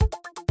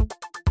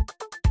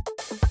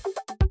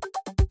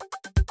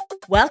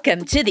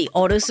Welcome to the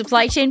Auto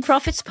Supply Chain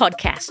Profits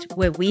Podcast,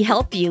 where we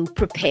help you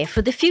prepare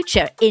for the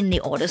future in the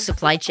auto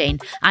supply chain.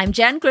 I'm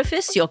Jan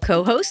Griffiths, your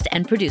co-host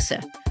and producer.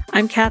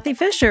 I'm Kathy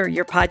Fisher,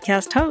 your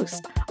podcast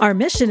host. Our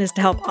mission is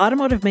to help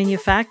automotive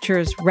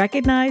manufacturers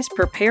recognize,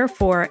 prepare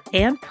for,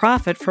 and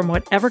profit from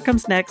whatever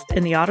comes next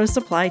in the auto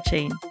supply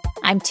chain.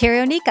 I'm Terry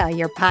Onika,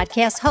 your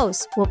podcast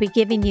host. We'll be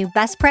giving you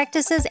best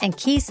practices and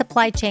key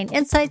supply chain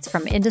insights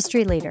from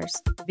industry leaders.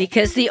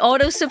 Because the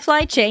auto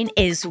supply chain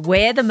is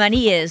where the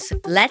money is.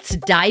 Let's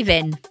dive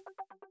in.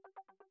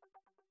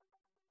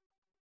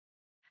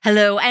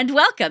 Hello and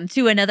welcome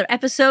to another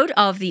episode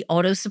of the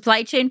Auto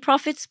Supply Chain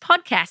Profits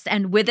Podcast.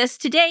 And with us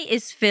today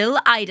is Phil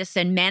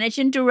Iderson,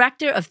 Managing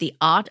Director of the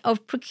Art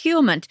of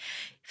Procurement.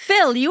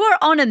 Phil, you are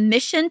on a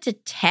mission to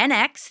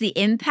 10x the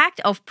impact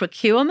of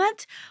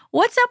procurement.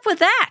 What's up with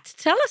that?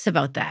 Tell us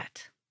about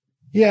that.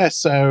 Yeah,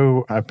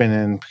 so I've been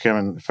in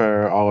procurement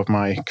for all of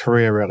my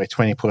career, really,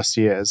 20 plus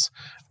years.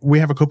 We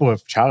have a couple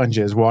of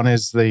challenges. One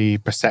is the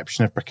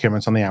perception of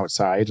procurement on the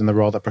outside and the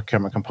role that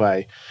procurement can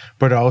play,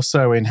 but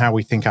also in how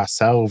we think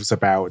ourselves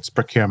about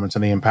procurement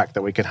and the impact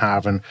that we can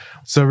have. And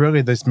so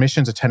really this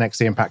mission to 10x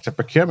the impact of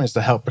procurement is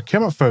to help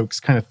procurement folks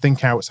kind of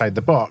think outside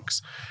the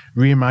box,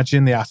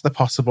 reimagine the art of the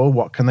possible.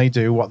 What can they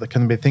do? What they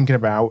can be thinking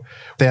about?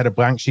 If they had a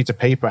blank sheet of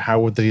paper,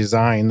 how would they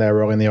design their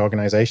role in the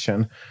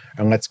organization?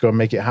 And let's go and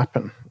make it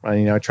happen.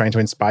 And, trying to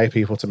inspire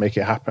people to make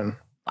it happen.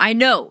 I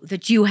know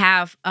that you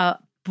have a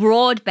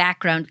broad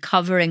background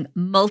covering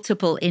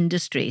multiple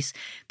industries,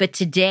 but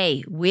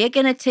today we're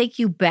going to take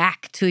you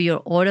back to your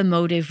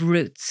automotive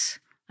roots.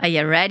 Are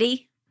you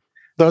ready?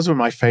 Those were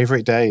my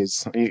favorite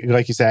days.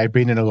 Like you say, I've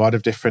been in a lot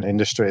of different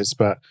industries,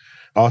 but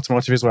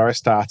automotive is where I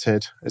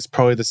started. It's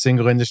probably the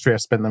single industry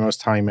I've spent the most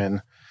time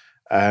in.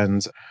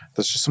 And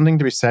there's just something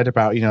to be said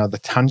about, the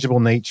tangible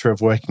nature of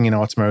working in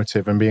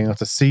automotive and being able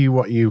to see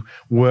what you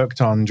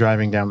worked on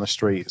driving down the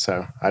street.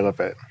 So I love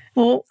it.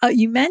 Well,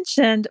 you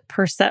mentioned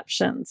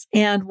perceptions.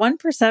 And one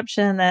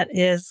perception that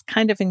is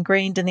kind of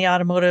ingrained in the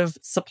automotive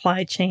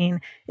supply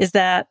chain is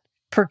that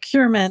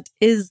procurement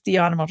is the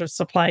automotive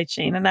supply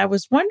chain. And I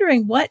was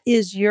wondering, what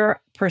is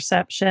your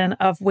perception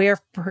of where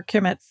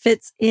procurement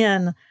fits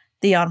in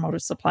the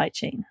automotive supply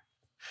chain?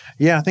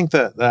 Yeah, I think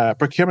that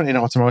procurement in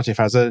automotive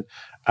has an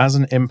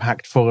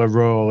impactful a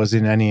role as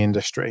in any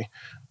industry.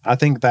 I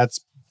think that's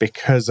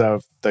because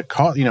of the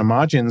cost.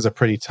 Margins are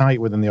pretty tight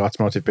within the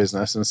automotive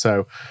business, and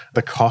so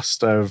the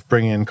cost of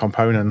bringing in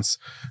components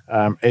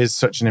is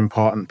such an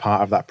important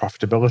part of that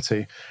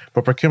profitability.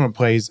 But procurement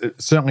plays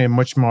certainly a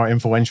much more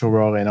influential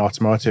role in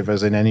automotive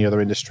as in any other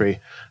industry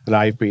that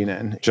I've been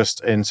in,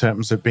 just in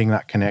terms of being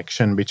that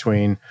connection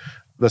between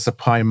the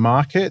supply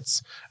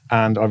markets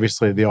and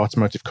obviously the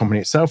automotive company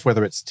itself,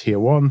 whether it's tier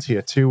 1,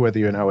 tier 2, whether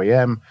you're an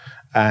OEM,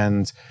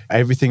 and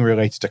everything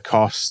related to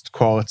cost,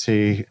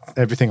 quality,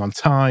 everything on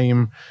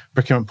time.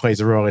 Procurement plays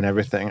a role in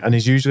everything and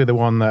is usually the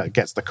one that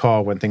gets the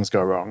call when things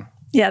go wrong.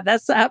 Yeah,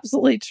 that's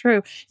absolutely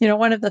true.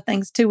 One of the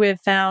things too we've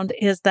found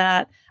is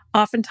that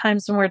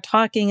oftentimes when we're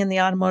talking in the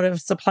automotive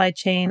supply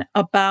chain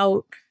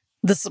about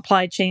the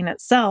supply chain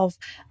itself,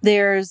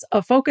 there's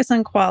a focus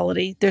on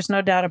quality. There's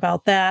no doubt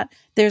about that.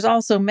 There's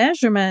also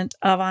measurement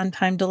of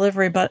on-time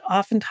delivery, but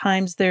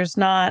oftentimes there's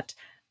not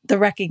the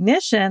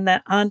recognition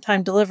that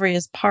on-time delivery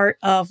is part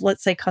of,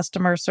 let's say,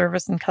 customer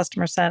service and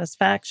customer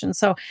satisfaction.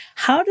 So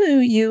how do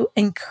you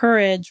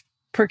encourage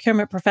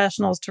procurement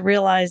professionals to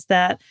realize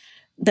that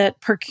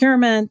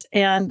procurement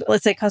and,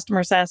 let's say,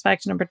 customer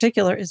satisfaction in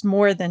particular is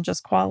more than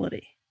just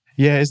quality?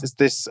 Yeah, it's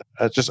this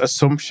just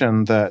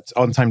assumption that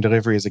on-time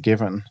delivery is a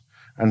given.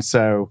 And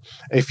so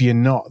if you're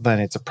not, then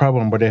it's a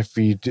problem. But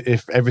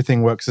if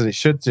everything works as it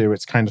should do,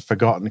 it's kind of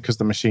forgotten because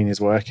the machine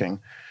is working.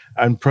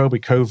 And probably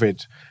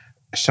COVID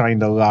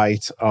shined a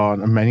light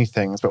on many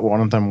things, but one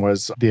of them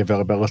was the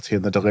availability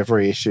and the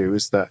delivery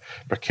issues that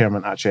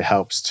procurement actually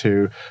helps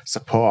to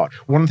support.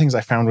 One of the things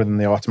I found within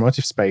the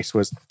automotive space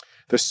was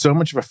there's so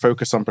much of a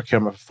focus on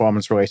procurement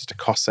performance related to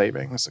cost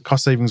savings.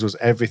 Cost savings was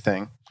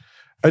everything.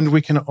 And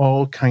we can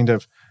all kind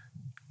of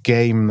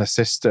game the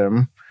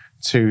system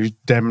to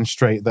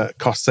demonstrate that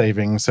cost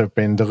savings have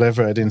been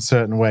delivered in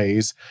certain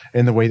ways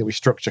in the way that we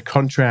structure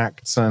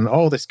contracts and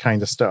all this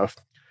kind of stuff.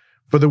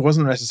 But there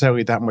wasn't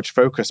necessarily that much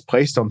focus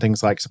placed on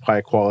things like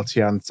supplier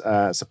quality and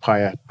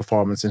supplier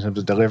performance in terms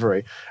of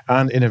delivery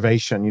and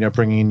innovation,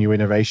 bringing new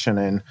innovation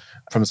in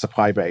from the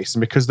supply base.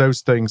 And because those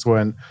things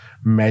weren't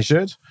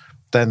measured,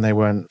 then they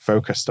weren't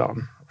focused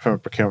on from a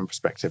procurement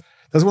perspective.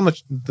 That's one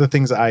of the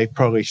things that I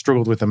probably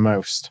struggled with the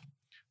most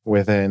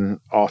within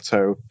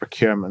auto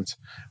procurement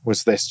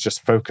was this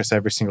just focus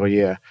every single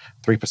year,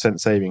 3%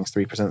 savings,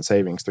 3%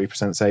 savings,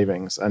 3%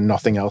 savings, and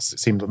nothing else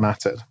seemed that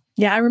mattered.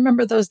 Yeah, I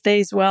remember those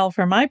days well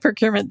from my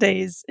procurement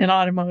days in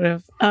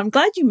automotive. I'm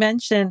glad you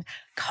mentioned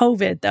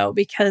COVID, though,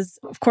 because,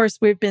 of course,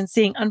 we've been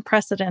seeing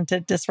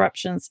unprecedented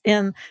disruptions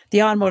in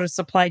the automotive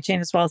supply chain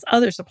as well as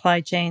other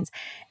supply chains.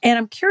 And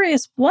I'm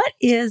curious, what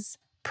is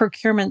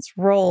procurement's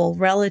role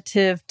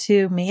relative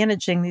to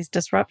managing these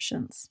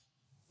disruptions?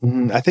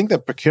 I think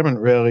that procurement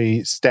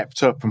really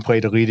stepped up and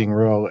played a leading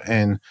role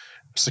in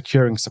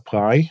securing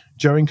supply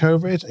during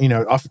COVID,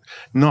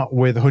 not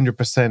with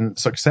 100%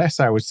 success,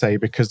 I would say,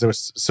 because there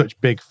was such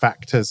big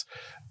factors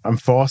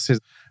and forces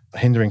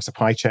hindering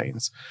supply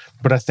chains.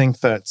 But I think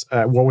that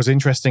what was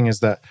interesting is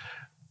that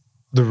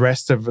the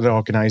rest of the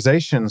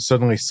organization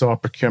suddenly saw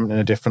procurement in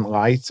a different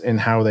light in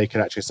how they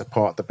could actually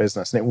support the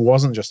business. And it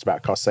wasn't just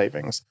about cost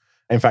savings.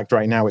 In fact,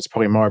 right now, it's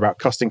probably more about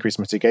cost increase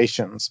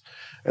mitigations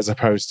as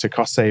opposed to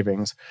cost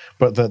savings,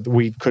 but that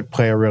we could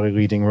play a really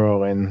leading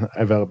role in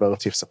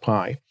availability of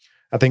supply.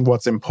 I think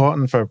what's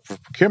important for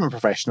procurement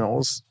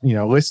professionals,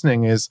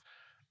 listening is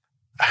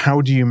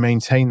how do you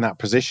maintain that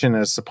position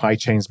as supply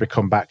chains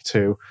become back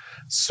to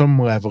some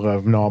level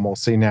of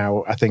normalcy?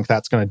 Now, I think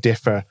that's going to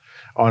differ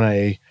on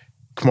a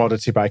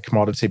commodity by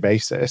commodity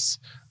basis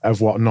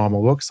of what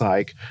normal looks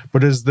like.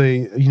 But as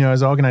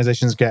as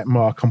organizations get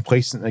more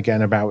complacent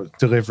again about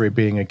delivery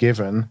being a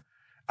given,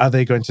 are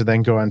they going to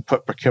then go and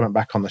put procurement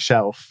back on the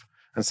shelf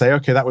and say,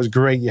 okay, that was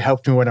great. You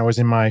helped me when I was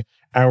in my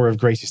hour of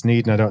greatest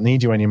need and I don't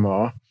need you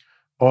anymore?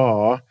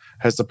 Or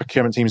has the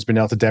procurement teams been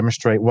able to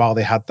demonstrate while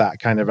they had that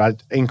kind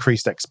of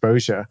increased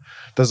exposure,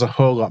 there's a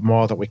whole lot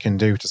more that we can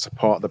do to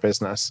support the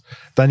business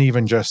than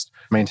even just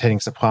maintaining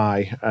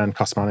supply and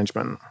cost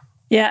management?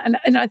 Yeah,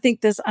 and I think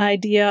this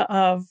idea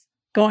of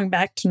going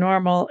back to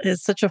normal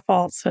is such a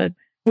falsehood.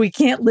 We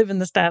can't live in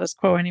the status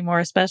quo anymore,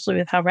 especially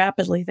with how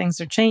rapidly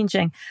things are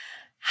changing.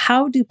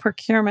 How do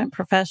procurement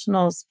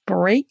professionals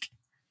break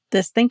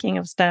this thinking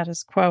of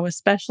status quo,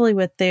 especially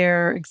with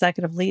their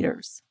executive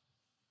leaders?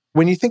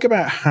 When you think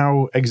about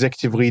how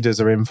executive leaders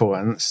are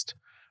influenced,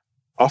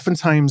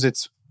 oftentimes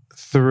it's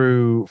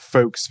through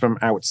folks from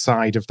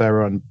outside of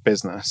their own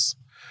business.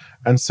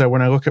 And so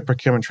when I look at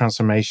procurement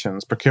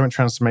transformations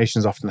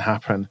often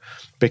happen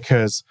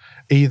because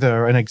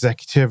either an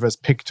executive has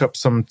picked up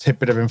some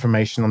tidbit of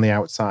information on the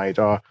outside,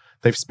 or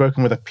they've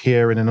spoken with a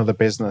peer in another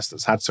business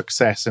that's had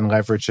success in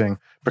leveraging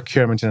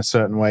procurement in a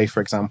certain way, for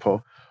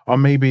example. Or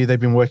maybe they've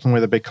been working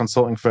with a big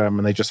consulting firm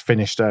and they just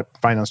finished a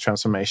finance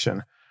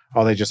transformation,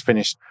 or they just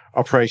finished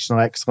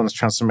operational excellence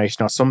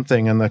transformation or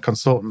something, and the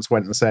consultants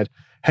went and said,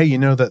 hey,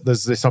 that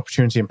there's this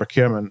opportunity in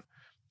procurement,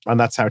 and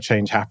that's how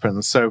change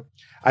happens. So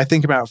I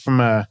think about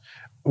from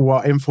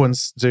what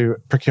influence do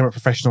procurement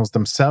professionals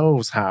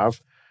themselves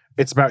have.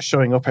 It's about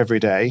showing up every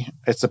day.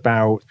 It's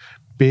about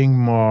being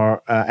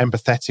more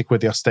empathetic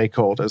with your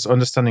stakeholders,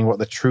 understanding what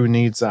the true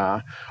needs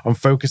are, and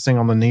focusing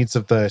on the needs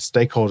of the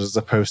stakeholders as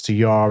opposed to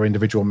your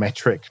individual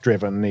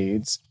metric-driven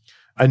needs,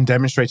 and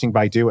demonstrating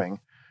by doing.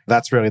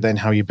 That's really then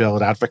how you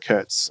build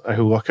advocates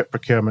who look at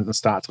procurement and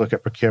start to look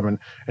at procurement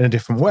in a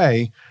different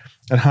way.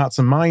 And hearts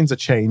and minds are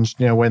changed,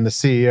 when the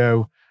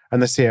CEO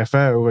and the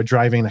CFO are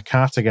driving a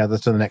car together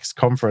to the next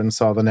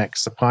conference or the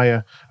next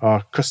supplier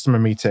or customer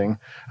meeting,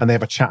 and they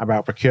have a chat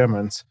about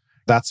procurement.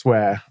 That's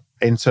where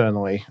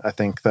internally, I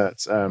think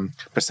that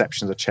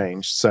perceptions are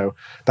changed. So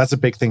that's a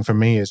big thing for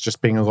me, is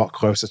just being a lot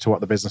closer to what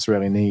the business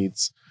really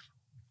needs.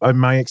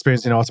 My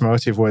experience in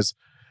automotive was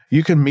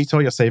you can meet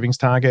all your savings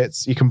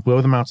targets, you can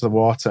blow them out of the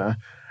water,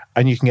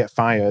 and you can get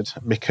fired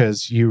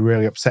because you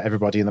really upset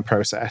everybody in the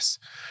process.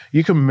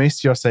 You can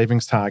miss your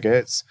savings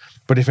targets,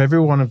 but if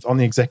everyone on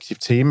the executive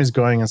team is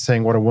going and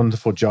saying what a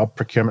wonderful job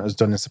procurement has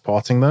done in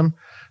supporting them,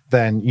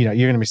 then you're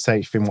going to be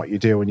safe in what you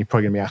do, and you're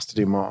probably going to be asked to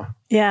do more.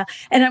 Yeah,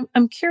 and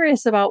I'm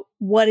curious about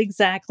what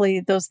exactly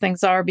those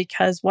things are,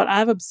 because what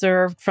I've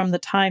observed from the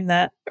time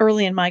that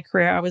early in my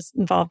career I was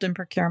involved in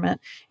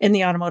procurement in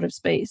the automotive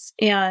space,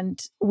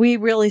 and we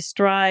really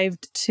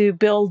strived to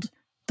build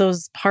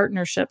those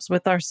partnerships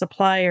with our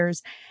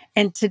suppliers.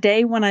 And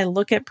today, when I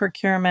look at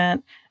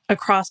procurement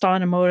across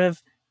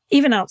automotive,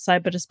 even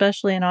outside, but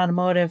especially in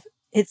automotive,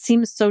 it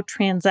seems so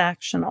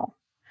transactional.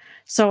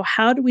 So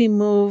how do we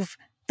move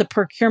the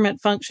procurement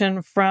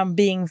function from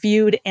being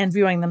viewed and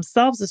viewing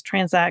themselves as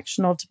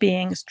transactional to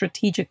being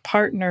strategic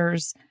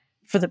partners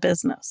for the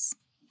business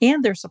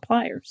and their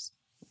suppliers?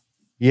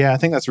 Yeah, I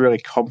think that's a really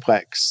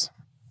complex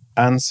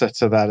answer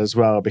to that as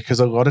well, because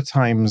a lot of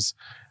times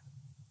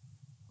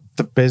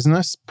the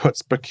business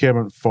puts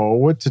procurement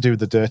forward to do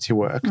the dirty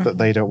work that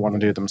they don't want to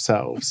do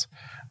themselves.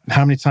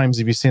 How many times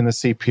have you seen the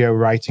CPO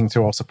writing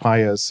to all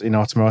suppliers in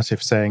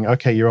automotive saying,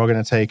 okay, you're all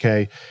going to take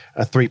a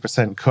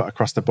 3% cut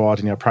across the board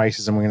in your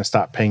prices, and we're going to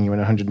start paying you in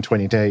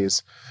 120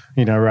 days,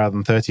 rather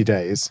than 30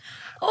 days.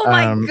 Oh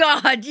my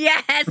God.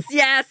 Yes.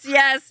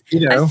 I've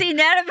seen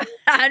that about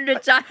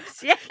 100 times.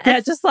 Yes. Yeah,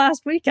 just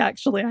last week,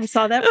 actually, I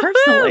saw that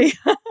personally.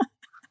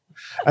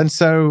 And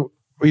so,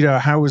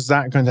 how is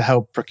that going to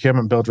help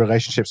procurement build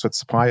relationships with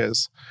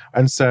suppliers?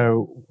 And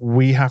so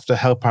we have to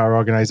help our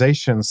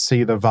organizations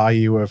see the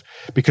value of,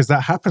 because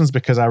that happens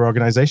because our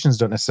organizations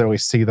don't necessarily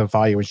see the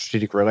value in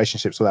strategic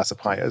relationships with our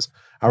suppliers.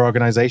 Our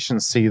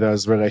organizations see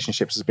those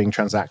relationships as being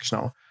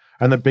transactional.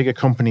 And the bigger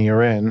company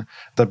you're in,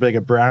 the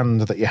bigger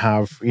brand that you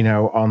have,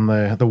 on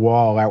the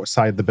wall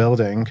outside the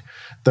building,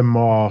 the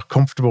more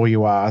comfortable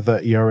you are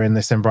that you're in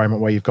this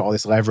environment where you've got all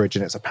this leverage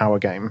and it's a power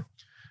game.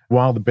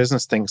 While the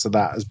business thinks of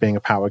that as being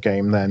a power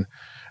game, then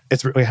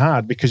it's really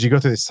hard because you go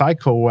through this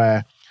cycle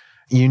where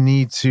you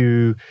need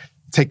to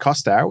take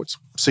cost out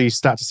So you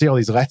start to see all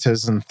these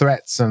letters and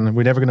threats and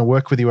we're never going to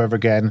work with you ever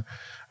again.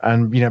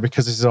 And,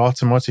 because this is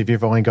automotive,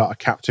 you've only got a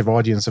captive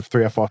audience of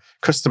 3 or 4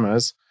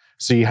 customers.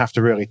 So you have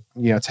to really,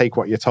 take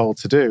what you're told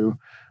to do.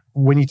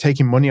 When you're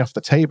taking money off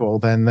the table,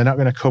 then they're not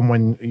going to come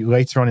when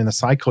later on in the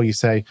cycle you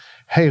say,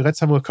 hey, let's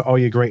have a look at all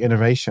your great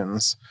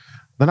innovations.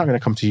 They're not going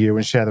to come to you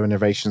and share their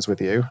innovations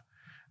with you.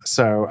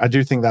 So I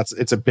do think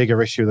it's a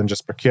bigger issue than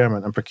just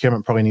procurement. And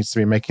procurement probably needs to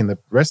be making the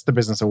rest of the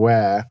business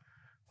aware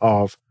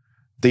of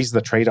these are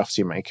the trade-offs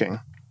you're making.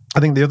 I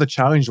think the other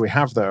challenge we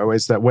have, though,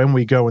 is that when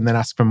we go and then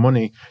ask for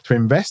money to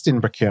invest in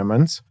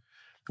procurement,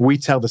 we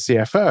tell the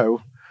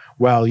CFO,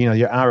 well,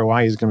 your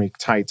ROI is going to be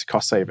tied to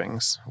cost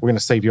savings. We're going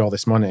to save you all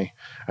this money.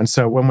 And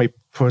so when we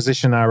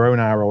position our own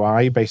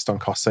ROI based on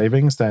cost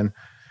savings, then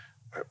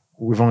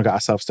we've only got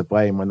ourselves to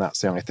blame when that's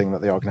the only thing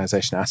that the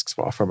organization asks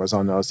for from us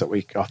or knows that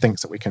or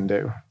thinks that we can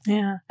do.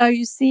 Yeah. Are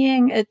you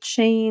seeing a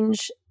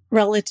change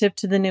relative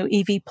to the new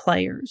EV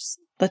players,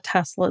 the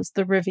Teslas,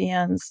 the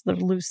Rivians, the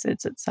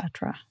Lucids, et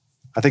cetera?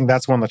 I think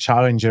that's one of the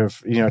challenge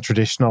of,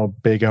 traditional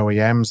big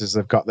OEMs is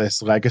they've got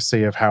this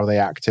legacy of how they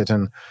acted.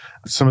 And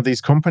some of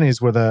these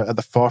companies were at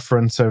the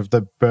forefront of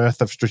the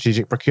birth of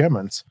strategic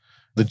procurement.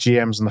 The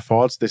GMs and the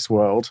Fords of this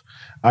world.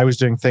 I was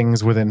doing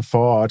things within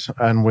Ford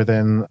and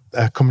within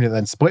a company that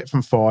then split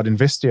from Ford,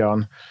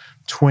 Invisteon,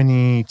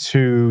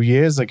 22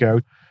 years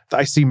ago.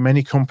 I see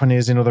many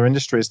companies in other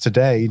industries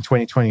today in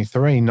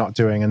 2023 not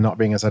doing and not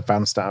being as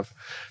advanced as.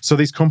 So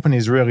these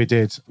companies really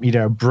did,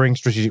 bring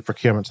strategic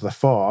procurement to the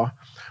fore,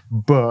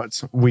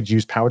 but we'd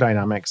use power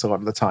dynamics a lot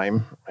of the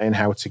time in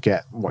how to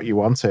get what you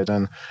wanted.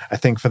 And I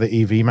think for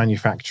the EV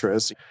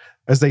manufacturers,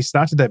 as they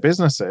started their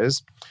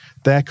businesses,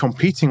 they're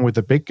competing with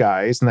the big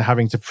guys and they're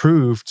having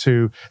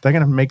to they're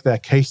going to make their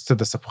case to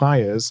the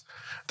suppliers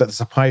that the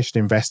suppliers should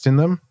invest in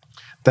them.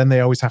 Then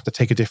they always have to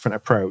take a different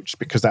approach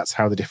because that's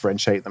how they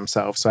differentiate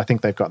themselves. So I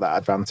think they've got that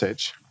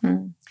advantage.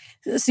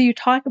 So you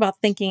talk about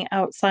thinking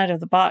outside of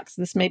the box.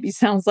 This maybe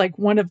sounds like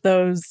one of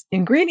those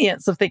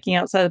ingredients of thinking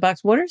outside the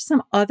box. What are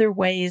some other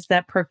ways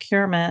that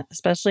procurement,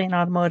 especially in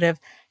automotive,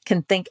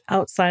 can think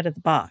outside of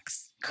the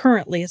box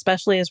currently,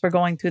 especially as we're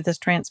going through this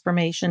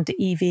transformation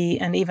to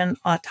EV and even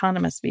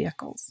autonomous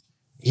vehicles?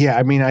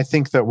 Yeah, I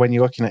think that when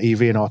you're looking at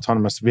EV and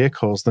autonomous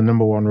vehicles, the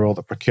number one role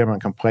that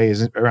procurement can play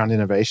is around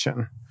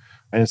innovation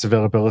and its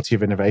availability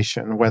of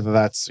innovation, whether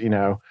that's,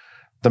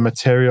 the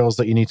materials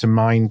that you need to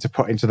mine to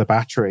put into the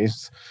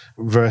batteries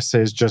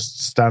versus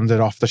just standard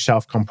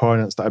off-the-shelf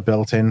components that are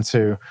built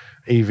into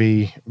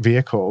EV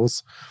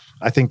vehicles.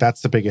 I think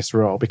that's the biggest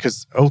role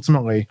because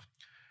ultimately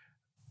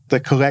the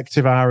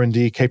collective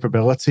R&D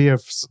capability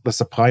of the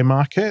supply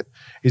market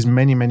is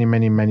many, many,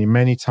 many, many,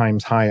 many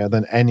times higher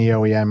than any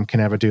OEM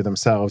can ever do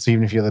themselves,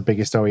 even if you're the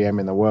biggest OEM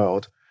in the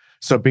world.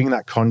 So being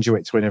that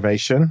conduit to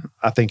innovation,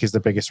 I think, is the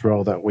biggest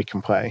role that we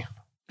can play.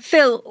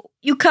 Phil,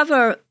 you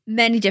cover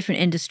many different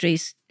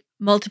industries,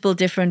 multiple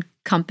different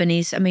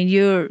companies.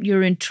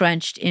 You're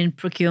entrenched in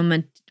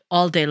procurement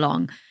all day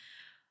long.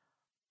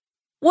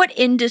 What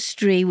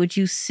industry would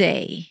you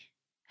say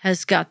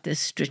has got this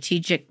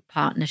strategic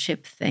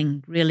partnership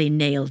thing really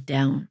nailed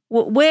down?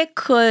 Where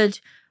could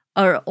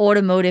our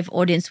automotive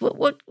audience,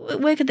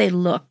 where could they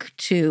look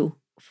to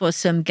for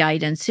some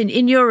guidance?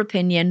 In your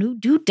opinion,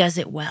 who does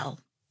it well?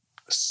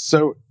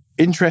 So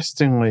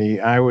interestingly,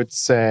 I would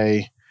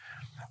say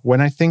when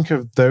I think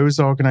of those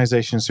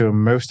organizations who are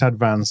most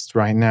advanced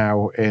right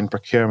now in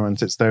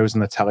procurement, it's those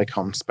in the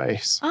telecom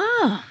space.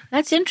 Ah,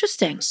 that's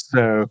interesting.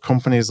 So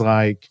companies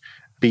like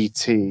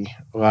BT,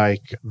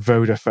 like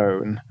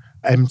Vodafone,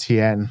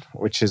 MTN,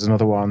 which is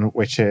another one,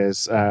 which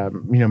is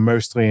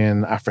mostly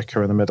in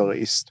Africa and the Middle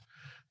East.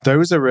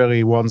 Those are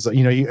really ones that,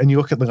 and you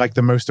look at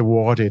the most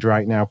awarded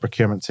right now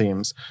procurement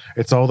teams.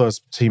 It's all those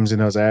teams in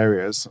those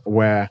areas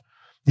where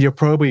you're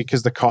probably,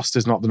 because the cost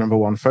is not the number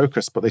one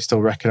focus, but they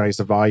still recognize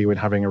the value in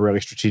having a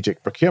really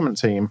strategic procurement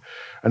team.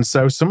 And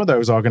so some of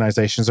those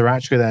organizations are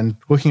actually then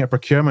looking at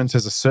procurement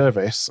as a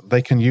service.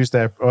 They can use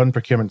their own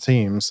procurement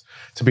teams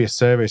to be a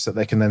service that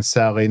they can then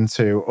sell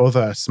into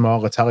other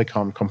smaller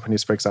telecom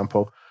companies, for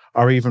example,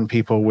 or even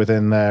people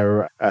within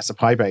their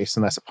supply base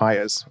and their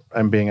suppliers,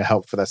 and being a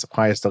help for their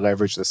suppliers to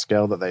leverage the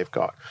skill that they've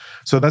got.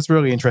 So that's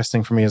really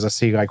interesting for me as I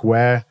see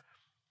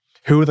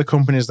who are the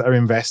companies that are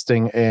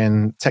investing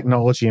in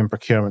technology and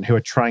procurement, who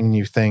are trying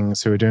new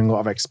things, who are doing a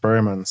lot of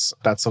experiments.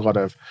 That's a lot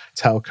of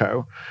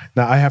telco.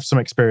 Now, I have some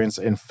experience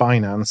in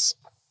finance,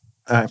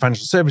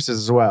 financial services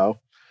as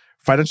well.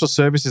 Financial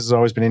services has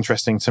always been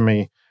interesting to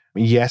me.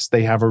 Yes,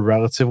 they have a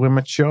relatively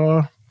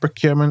mature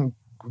procurement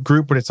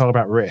group, but it's all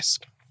about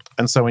risk.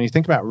 And so when you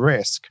think about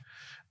risk,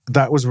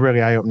 that was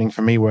really eye-opening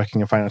for me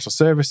working in financial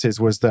services,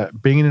 was that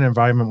being in an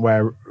environment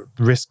where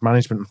risk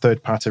management and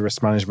third-party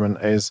risk management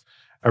is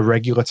a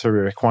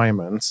regulatory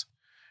requirement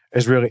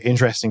is really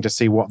interesting to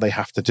see what they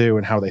have to do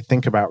and how they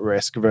think about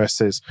risk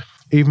versus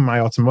even my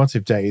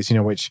automotive days,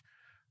 which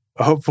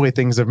hopefully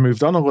things have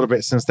moved on a little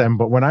bit since then.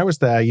 But when I was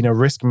there,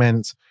 risk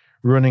meant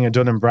running a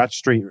Dun &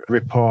 Bradstreet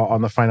report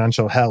on the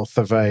financial health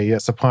of a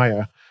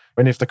supplier.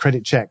 And if the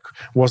credit check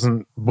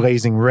wasn't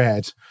blazing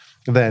red,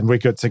 then we're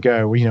good to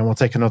go. We'll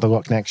take another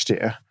look next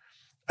year.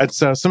 And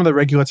so some of the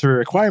regulatory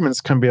requirements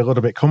can be a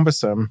little bit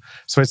cumbersome.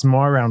 So it's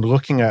more around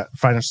looking at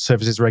financial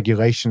services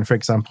regulation, for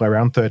example,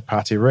 around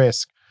third-party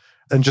risk,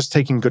 and just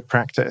taking good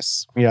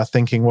practice.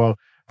 Thinking, well,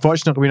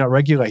 fortunately, we're not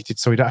regulated,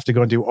 so we don't have to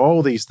go and do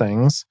all these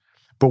things.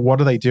 But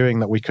what are they doing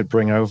that we could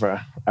bring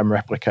over and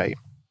replicate?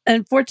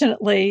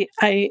 Unfortunately,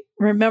 I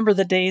remember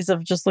the days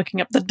of just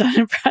looking up the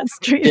Dun &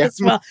 Bradstreet as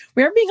well.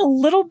 We're being a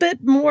little bit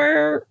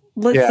more,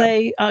 let's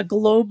say,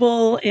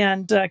 global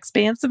and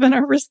expansive in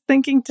our risk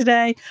thinking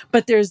today,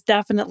 but there's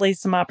definitely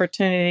some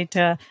opportunity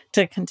to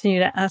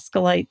continue to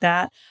escalate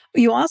that.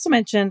 You also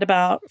mentioned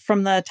about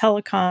from the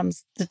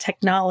telecoms, the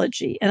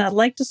technology, and I'd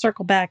like to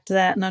circle back to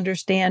that and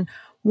understand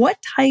what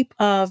type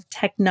of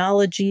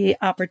technology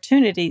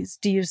opportunities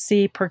do you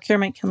see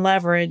procurement can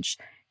leverage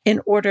in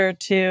order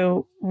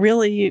to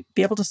really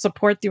be able to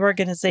support the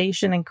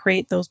organization and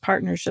create those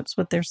partnerships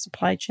with their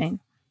supply chain?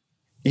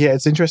 Yeah,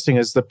 it's interesting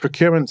as the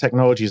procurement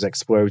technology has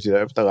exploded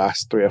over the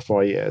last 3 or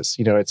 4 years.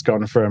 It's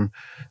gone from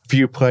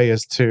few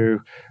players to,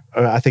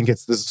 I think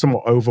there's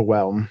somewhat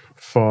overwhelm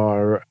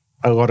for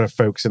a lot of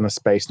folks in the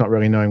space, not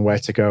really knowing where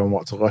to go and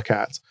what to look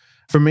at.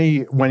 For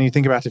me, when you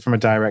think about it from a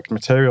direct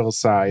materials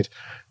side,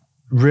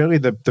 really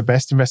the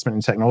best investment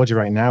in technology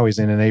right now is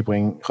in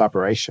enabling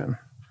collaboration.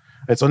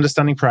 It's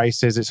understanding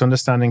prices, it's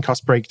understanding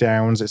cost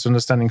breakdowns, it's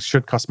understanding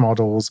should cost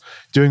models,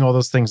 doing all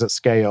those things at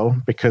scale,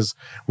 because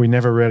we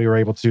never really were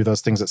able to do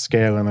those things at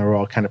scale and they're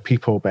all kind of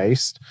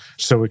people-based.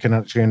 So we can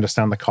actually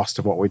understand the cost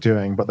of what we're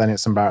doing. But then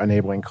it's about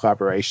enabling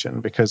collaboration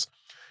because,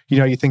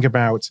 you think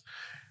about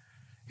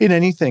in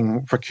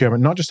anything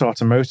procurement, not just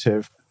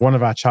automotive, one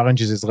of our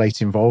challenges is late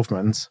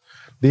involvement.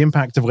 The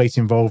impact of late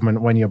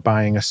involvement when you're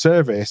buying a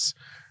service,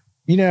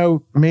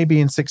 maybe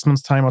in 6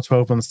 months' time or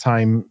 12 months'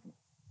 time,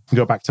 you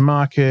can go back to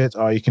market,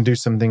 or you can do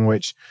something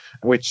which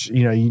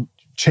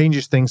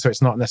changes things so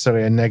it's not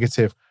necessarily a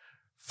negative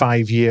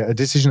 5-year, a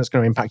decision that's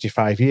going to impact you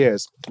 5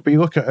 years. But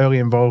you look at early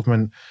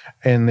involvement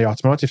in the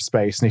automotive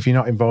space, and if you're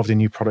not involved in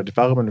new product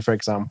development, for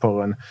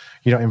example, and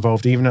you're not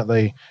involved even at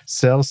the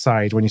sales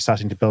side when you're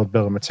starting to build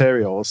bill of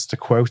materials to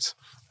quote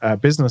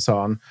business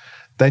on,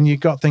 then you've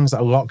got things that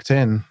are locked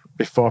in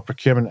before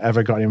procurement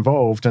ever got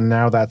involved. And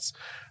now that's,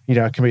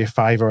 it can be a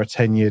 5 or a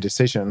 10-year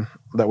decision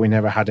that we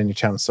never had any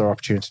chance or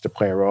opportunity to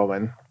play a role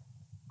in.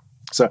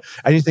 So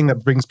anything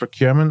that brings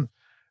procurement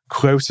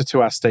closer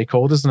to our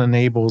stakeholders and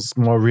enables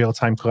more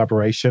real-time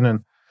collaboration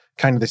and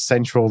kind of this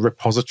central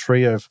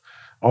repository of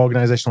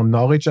organizational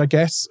knowledge, I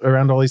guess,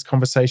 around all these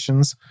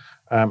conversations,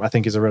 I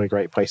think is a really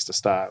great place to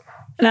start.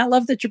 And I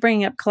love that you're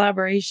bringing up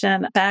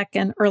collaboration. Back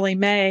in early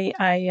May,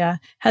 I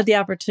had the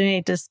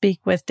opportunity to speak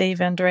with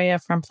Dave Andrea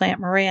from Plant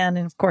Moran.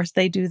 And of course,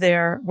 they do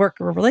their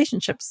worker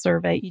relationships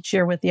survey each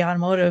year with the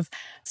automotive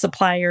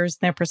suppliers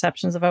and their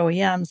perceptions of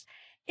OEMs.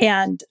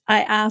 And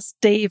I asked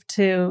Dave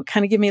to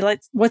kind of give me,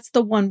 what's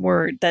the one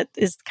word that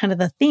is kind of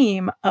the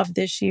theme of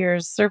this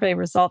year's survey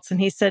results? And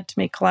he said to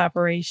me,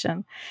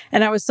 collaboration.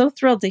 And I was so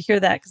thrilled to hear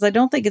that because I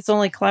don't think it's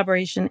only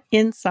collaboration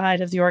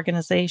inside of the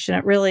organization.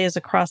 It really is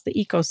across the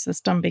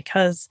ecosystem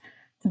because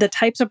the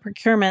types of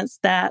procurements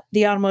that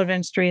the automotive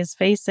industry is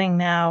facing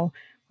now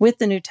with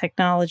the new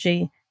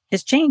technology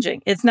is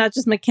changing. It's not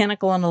just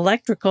mechanical and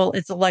electrical,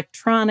 it's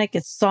electronic,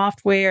 it's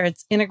software,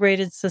 it's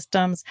integrated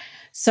systems.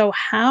 So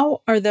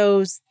how are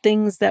those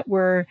things that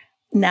we're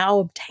now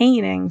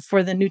obtaining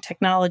for the new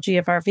technology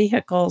of our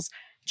vehicles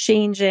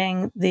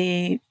changing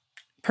the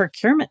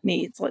procurement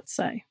needs, let's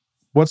say?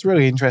 What's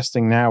really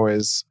interesting now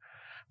is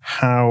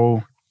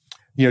how,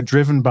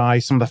 driven by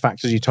some of the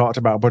factors you talked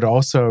about, but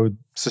also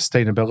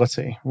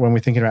sustainability. When we're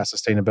thinking about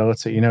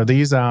sustainability,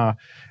 these are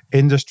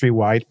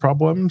industry-wide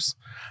problems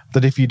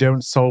that if you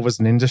don't solve as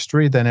an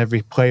industry, then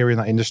every player in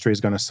that industry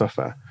is going to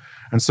suffer.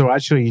 And so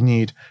actually you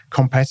need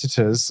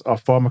competitors or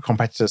former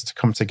competitors to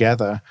come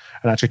together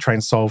and actually try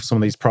and solve some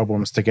of these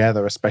problems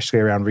together, especially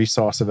around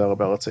resource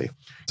availability.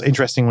 It's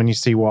interesting when you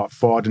see what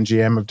Ford and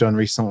GM have done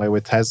recently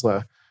with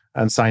Tesla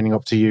and signing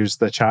up to use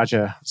the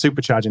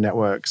supercharger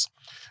networks.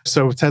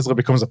 So Tesla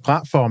becomes a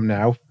platform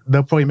now.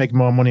 They'll probably make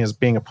more money as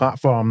being a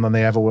platform than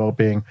they ever will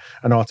being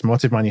an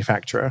automotive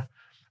manufacturer.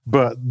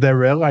 But they're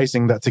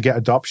realizing that to get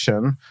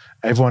adoption,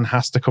 everyone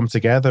has to come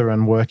together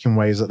and work in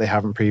ways that they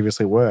haven't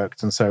previously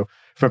worked. And so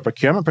from a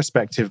procurement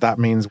perspective, that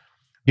means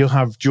you'll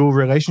have dual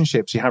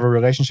relationships. You have a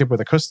relationship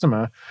with a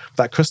customer.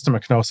 That customer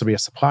can also be a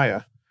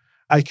supplier.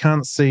 I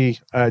can't see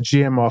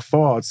GM or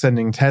Ford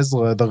sending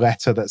Tesla the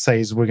letter that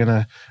says we're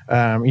going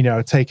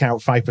to, take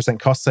out 5%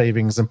 cost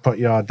savings and put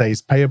your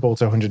days payable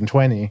to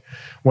 120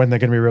 when they're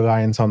going to be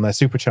reliant on their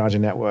supercharger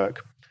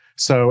network.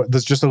 So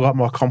there's just a lot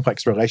more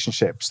complex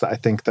relationships that I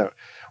think that,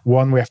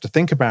 one, we have to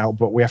think about,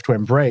 but we have to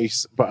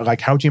embrace.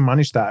 But how do you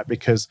manage that?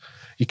 Because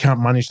you can't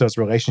manage those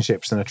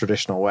relationships in a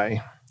traditional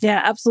way.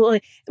 Yeah,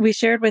 absolutely. We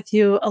shared with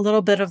you a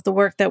little bit of the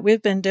work that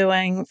we've been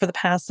doing for the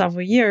past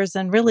several years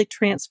and really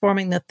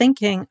transforming the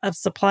thinking of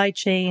supply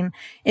chain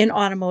in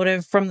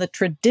automotive from the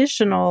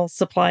traditional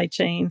supply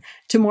chain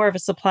to more of a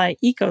supply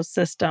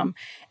ecosystem.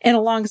 And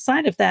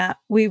alongside of that,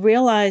 we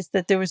realized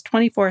that there was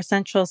 24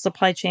 essential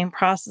supply chain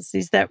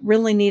processes that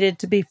really needed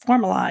to be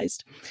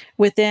formalized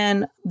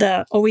within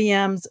the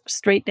OEMs,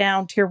 straight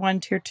down tier 1,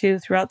 tier 2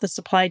 throughout the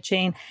supply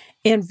chain,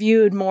 and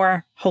viewed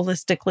more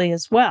holistically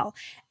as well.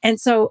 And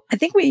so I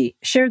think we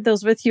shared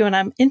those with you, and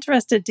I'm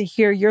interested to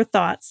hear your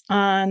thoughts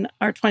on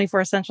our 24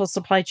 essential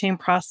supply chain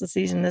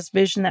processes and this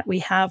vision that we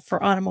have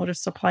for automotive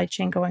supply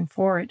chain going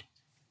forward.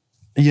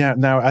 Yeah,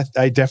 no,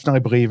 I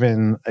definitely believe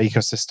in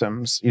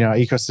ecosystems.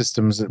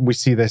 Ecosystems, we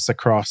see this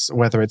across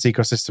whether it's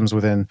ecosystems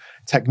within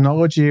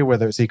technology,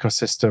 whether it's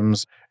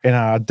ecosystems in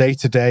our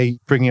day-to-day,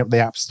 bringing up the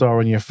App Store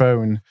on your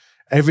phone.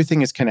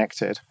 Everything is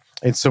connected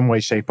in some way,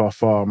 shape, or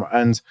form.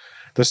 And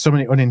there's so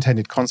many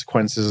unintended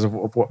consequences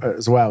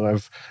as well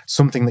of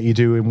something that you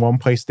do in one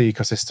place of the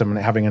ecosystem and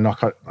it having a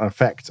knock-on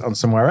effect on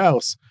somewhere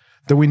else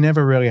that we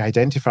never really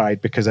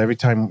identified, because every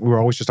time we're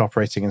always just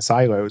operating in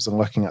silos and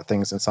looking at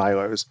things in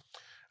silos.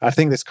 I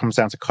think this comes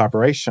down to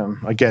collaboration,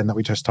 again, that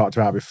we just talked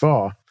about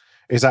before,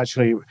 is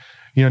actually,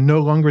 no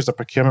longer as a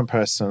procurement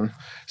person,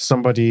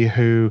 somebody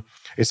who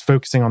is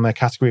focusing on their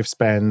category of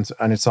spend,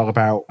 and it's all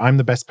about, I'm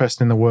the best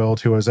person in the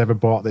world who has ever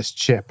bought this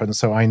chip, and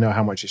so I know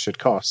how much it should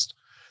cost.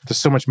 There's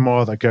so much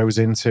more that goes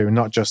into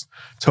not just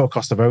total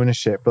cost of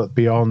ownership, but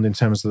beyond in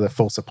terms of the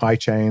full supply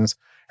chains,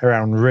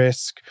 around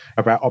risk,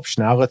 about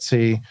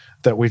optionality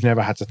that we've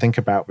never had to think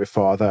about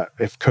before, that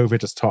if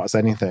COVID has taught us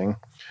anything,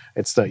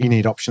 it's that you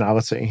need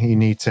optionality. You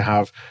need to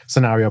have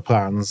scenario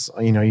plans.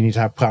 You need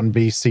to have plan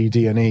B, C,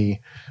 D, and E,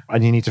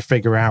 and you need to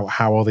figure out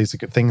how all these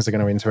things are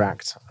going to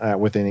interact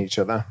within each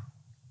other.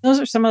 Those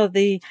are some of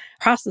the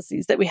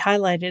processes that we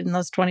highlighted in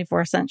those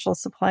 24 essential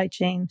supply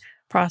chain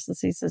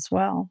processes as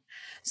well.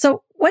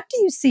 So what do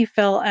you see,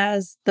 Phil,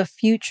 as the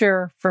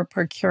future for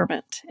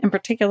procurement, in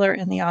particular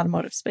in the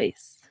automotive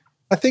space?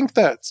 I think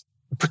that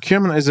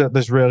procurement is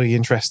this really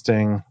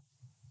interesting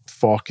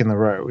fork in the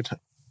road.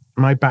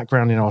 My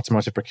background in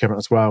automotive procurement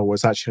as well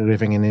was actually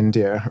living in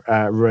India,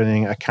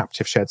 running a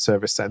captive shared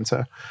service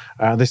center.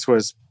 This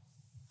was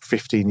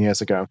 15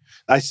 years ago.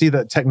 I see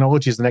that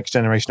technology is the next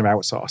generation of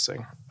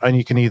outsourcing, and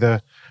you can either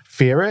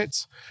fear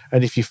it,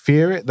 and if you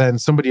fear it, then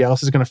somebody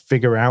else is going to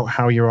figure out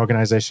how your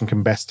organization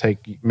can best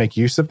make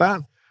use of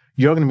that.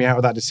 You're going to be out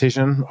of that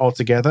decision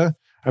altogether,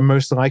 and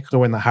most likely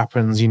when that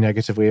happens, you're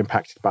negatively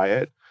impacted by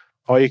it.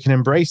 Or you can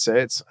embrace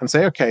it and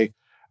say, okay,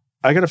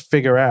 I got to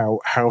figure out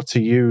how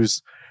to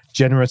use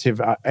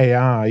generative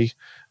AI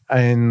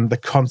in the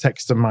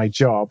context of my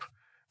job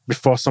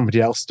before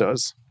somebody else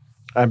does.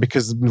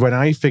 Because when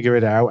I figure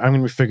it out, I'm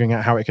going to be figuring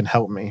out how it can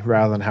help me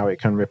rather than how it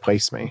can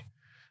replace me.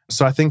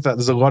 So I think that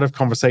there's a lot of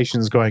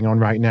conversations going on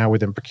right now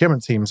within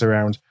procurement teams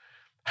around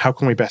how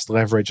can we best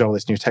leverage all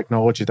this new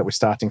technology that we're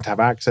starting to have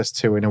access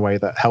to in a way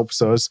that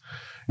helps us,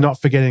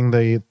 not forgetting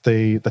the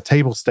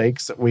table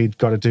stakes that we've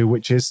got to do,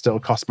 which is still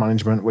cost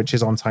management, which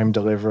is on-time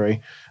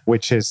delivery,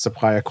 which is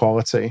supplier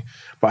quality.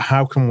 But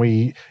how can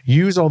we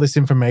use all this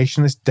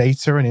information, this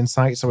data and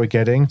insights that we're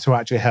getting to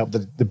actually help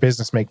the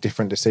business make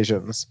different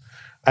decisions?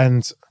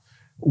 And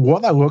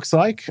what that looks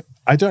like,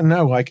 I don't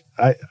know.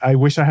 I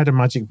wish I had a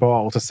magic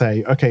ball to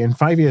say, okay, in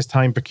 5 years'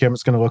 time,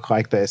 procurement's going to look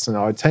like this, and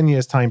in 10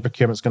 years' time,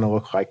 procurement's going to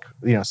look like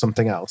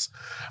something else.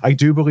 I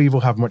do believe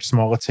we'll have much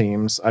smaller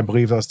teams. I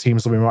believe those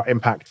teams will be more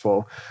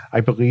impactful.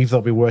 I believe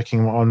they'll be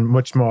working on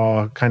much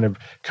more kind of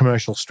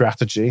commercial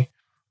strategy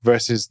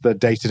versus the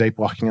day-to-day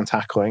blocking and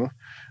tackling.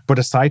 But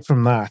aside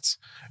from that,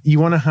 you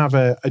want to have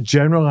a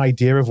general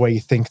idea of where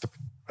you think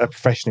a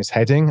profession is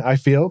heading, I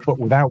feel, but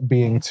without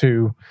being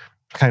too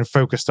kind of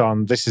focused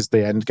on this is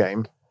the end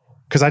game.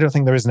 Because I don't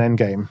think there is an end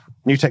game.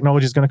 New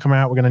technology is going to come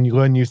out. We're going to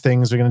learn new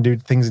things. We're going to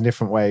do things in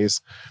different ways.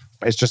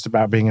 It's just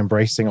about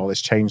embracing all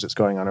this change that's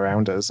going on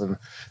around us and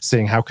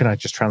seeing how can I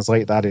just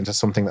translate that into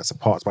something that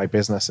supports my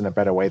business in a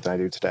better way than I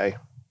do today.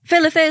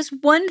 Phil, if there's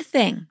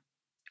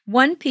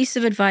one piece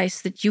of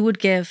advice that you would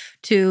give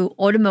to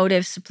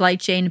automotive supply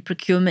chain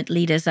procurement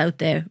leaders out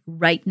there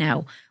right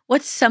now,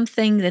 what's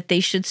something that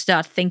they should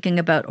start thinking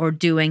about or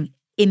doing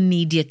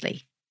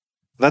immediately?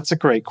 That's a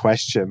great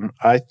question.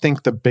 I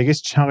think the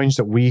biggest challenge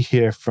that we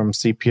hear from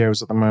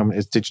CPOs at the moment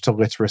is digital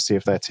literacy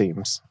of their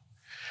teams.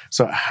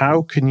 So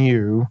how can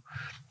you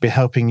be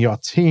helping your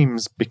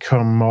teams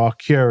become more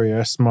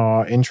curious,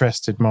 more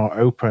interested, more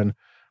open,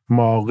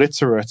 more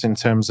literate in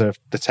terms of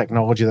the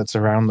technology that's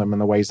around them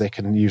and the ways they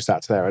can use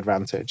that to their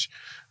advantage?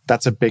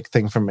 That's a big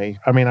thing for me.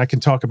 I mean, I can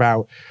talk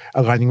about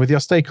aligning with your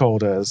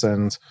stakeholders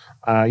and,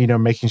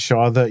 making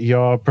sure that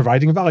you're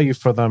providing value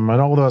for them and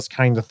all those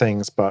kind of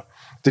things. But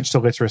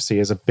digital literacy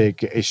is a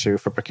big issue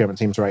for procurement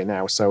teams right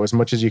now. So as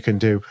much as you can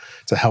do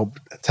to help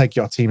take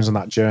your teams on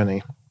that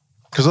journey,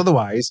 Because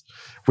otherwise,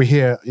 we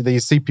hear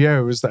these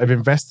CPOs that have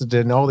invested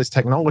in all this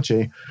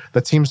technology, the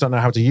teams don't know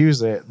how to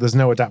use it, there's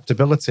no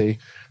adaptability.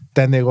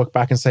 Then they look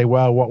back and say,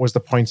 well, what was the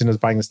point in us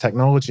buying this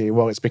technology?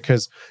 Well, it's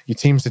because your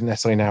teams didn't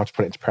necessarily know how to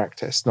put it into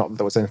practice, not that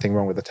there was anything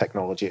wrong with the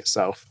technology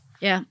itself.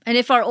 Yeah. And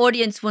if our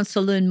audience wants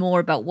to learn more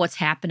about what's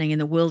happening in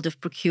the world of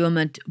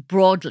procurement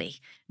broadly,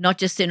 not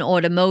just in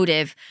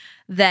automotive,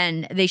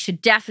 then they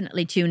should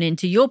definitely tune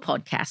into your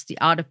podcast, the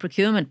Art of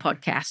Procurement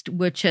podcast,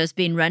 which has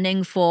been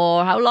running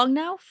for how long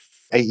now?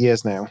 8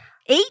 years now.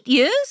 8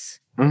 years?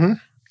 Mm-hmm.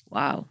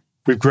 Wow.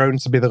 We've grown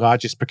to be the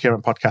largest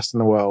procurement podcast in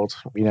the world.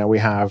 We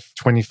have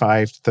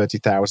 25 to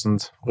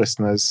 30,000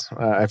 listeners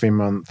every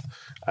month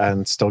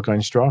and still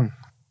going strong.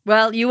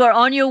 Well, you are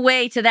on your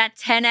way to that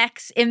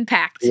 10x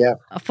impact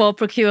for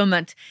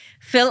procurement.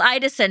 Phil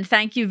Idison,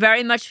 thank you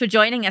very much for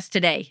joining us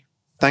today.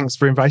 Thanks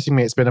for inviting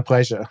me. It's been a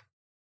pleasure.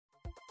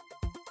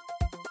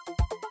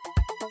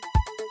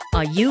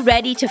 Are you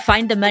ready to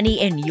find the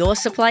money in your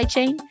supply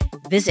chain?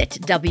 Visit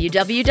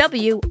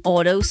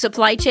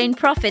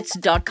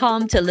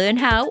www.autosupplychainprofits.com to learn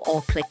how,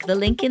 or click the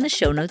link in the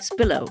show notes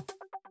below.